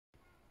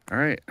All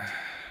right,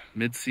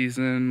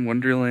 mid-season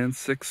Wonderland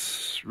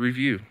 6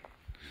 review.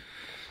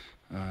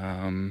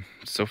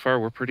 So far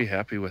we're pretty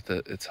happy with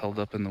it. It's held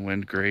up in the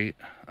wind great,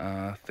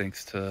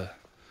 thanks to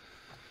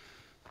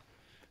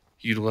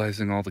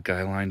utilizing all the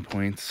guy line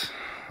points.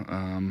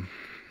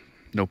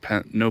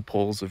 No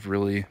poles have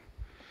really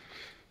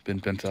been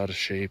bent out of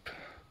shape.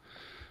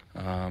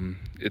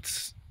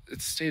 It's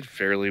stayed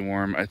fairly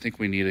warm. I think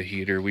we need a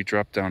heater. We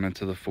dropped down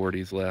into the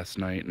 40s last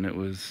night, and it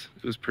was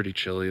pretty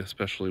chilly,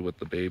 especially with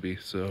the baby.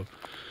 So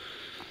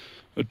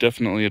I would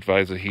definitely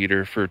advise a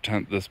heater for a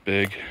tent this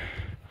big.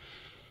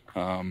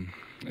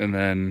 And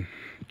then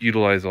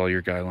utilize all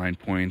your guy line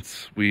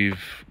points. We've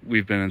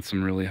been in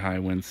some really high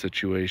wind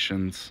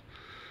situations.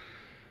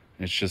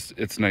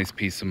 It's nice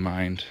peace of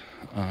mind.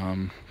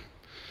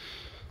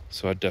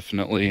 So I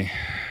definitely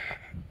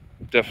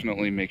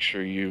make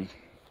sure you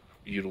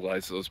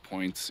utilize those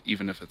points,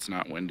 even if it's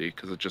not windy,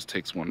 because it just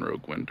takes one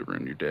rogue wind to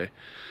ruin your day.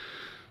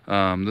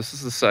 This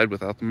is the side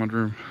without the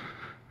mudroom.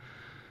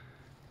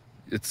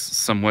 It's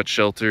somewhat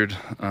sheltered.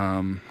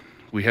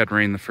 We had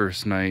rain the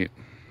first night.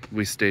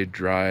 We stayed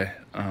dry.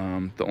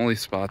 The only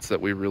spots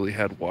that we really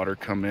had water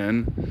come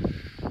in,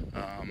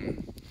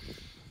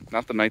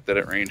 not the night that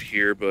it rained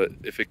here, but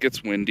if it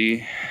gets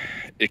windy,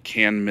 it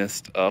can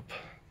mist up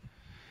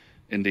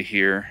into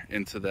here,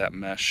 into that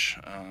mesh.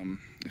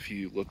 If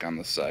you look on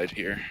the side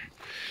here,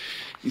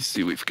 you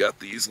see we've got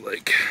these,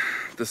 like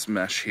this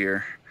mesh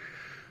here.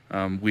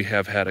 We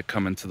have had it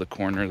come into the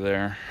corner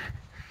there,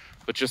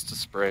 but just a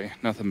spray,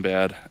 nothing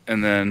bad.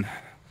 And then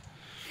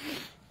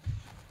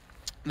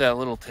that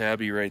little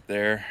tabby right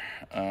there,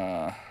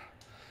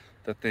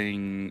 that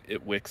thing,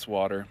 it wicks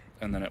water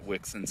and then it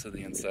wicks into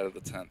the inside of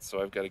the tent.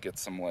 So I've got to get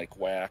some like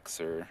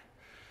wax or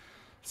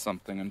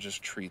something and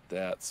just treat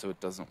that so it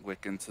doesn't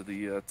wick into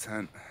the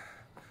tent.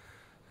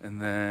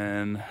 And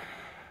then,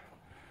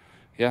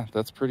 yeah,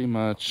 that's pretty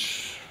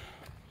much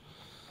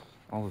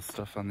all the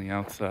stuff on the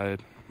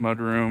outside.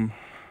 Mudroom,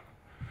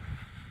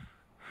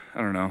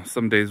 I don't know,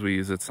 some days we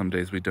use it, some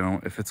days we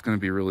don't. If it's going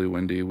to be really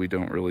windy, we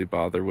don't really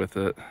bother with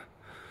it.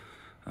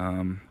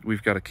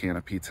 We've got a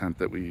canopy tent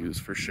that we use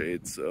for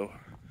shade, so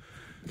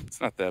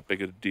it's not that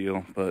big of a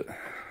deal, but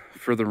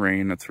for the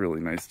rain, it's really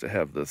nice to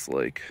have this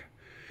like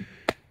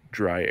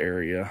dry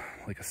area,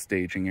 like a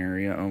staging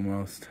area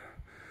almost.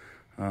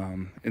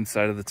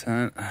 Inside of the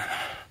tent,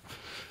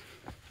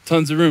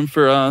 tons of room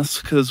for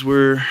us because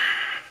we're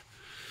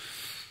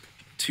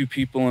 2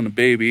 people and a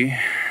baby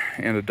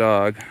and a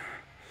dog,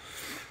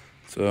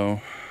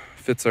 so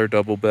fits our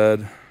double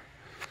bed,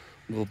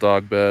 little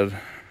dog bed,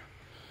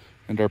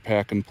 and our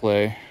pack and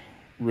play.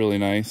 Really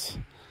nice.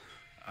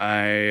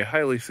 I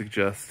highly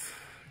suggest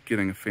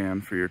getting a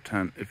fan for your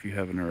tent if you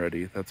haven't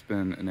already. That's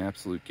been an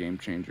absolute game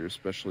changer,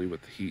 especially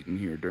with the heat in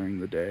here during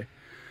the day.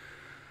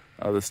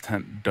 This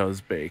tent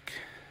does bake.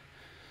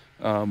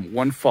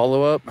 One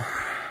follow-up.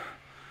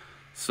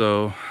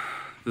 So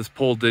this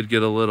pole did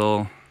get a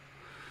little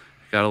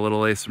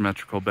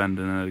asymmetrical bend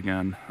in it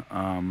again.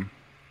 I'm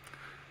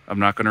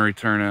not going to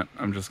return it.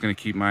 I'm just going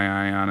to keep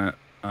my eye on it.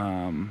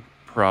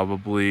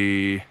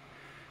 Probably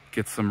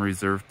get some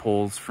reserve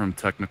poles from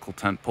Technical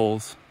Tent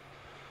Poles,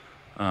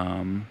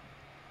 and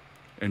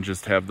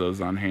just have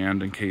those on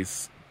hand in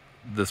case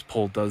this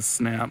pole does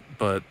snap.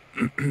 But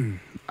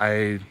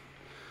I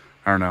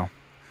don't know,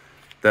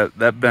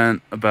 that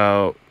bent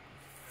about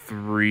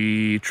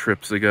 3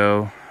 trips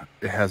ago.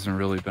 It hasn't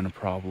really been a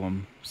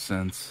problem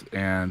since,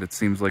 and it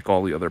seems like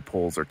all the other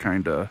poles are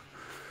kind of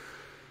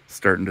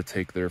starting to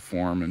take their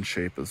form and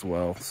shape as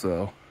well.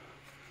 So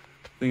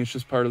I think it's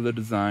just part of the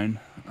design.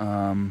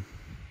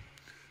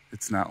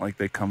 It's not like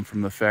they come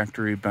from the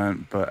factory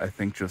bent, but I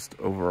think just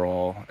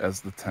overall, as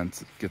the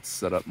tent gets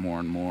set up more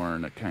and more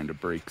and it kind of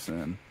breaks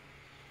in,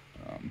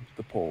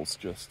 the poles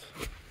just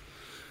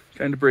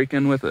kind of break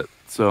in with it.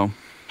 So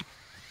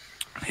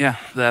yeah,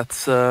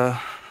 that's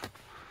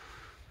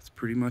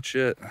pretty much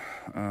it.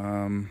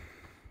 Nothing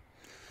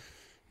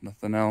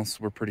else.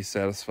 We're pretty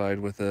satisfied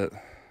with it.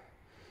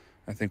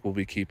 I think we'll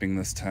be keeping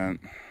this tent.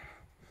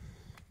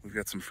 We've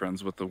got some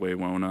friends with the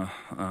Wona.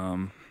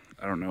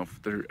 I don't know if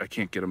I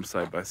can't get them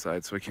side by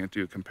side, so I can't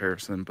do a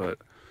comparison, but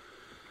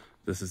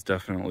this is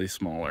definitely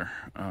smaller.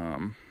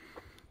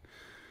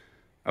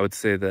 I would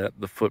say that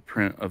the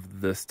footprint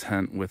of this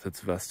tent with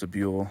its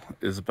vestibule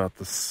is about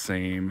the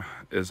same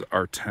as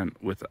our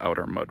tent without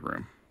our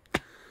mudroom.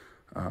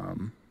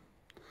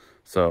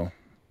 So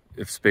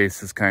if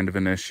space is kind of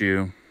an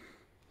issue,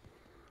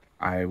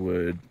 I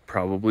would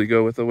probably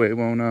go with the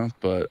Wona,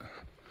 but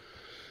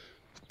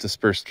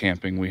dispersed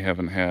camping, we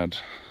haven't had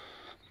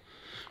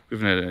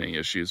any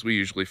issues. We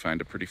usually find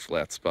a pretty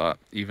flat spot,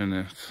 even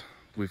if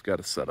we've got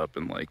to set up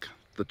in like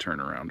the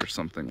turnaround or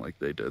something like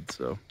they did.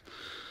 So,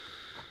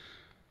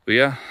 but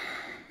yeah,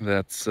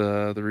 that's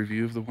the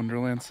review of the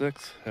Wonderland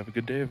 6. Have a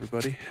good day,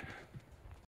 everybody.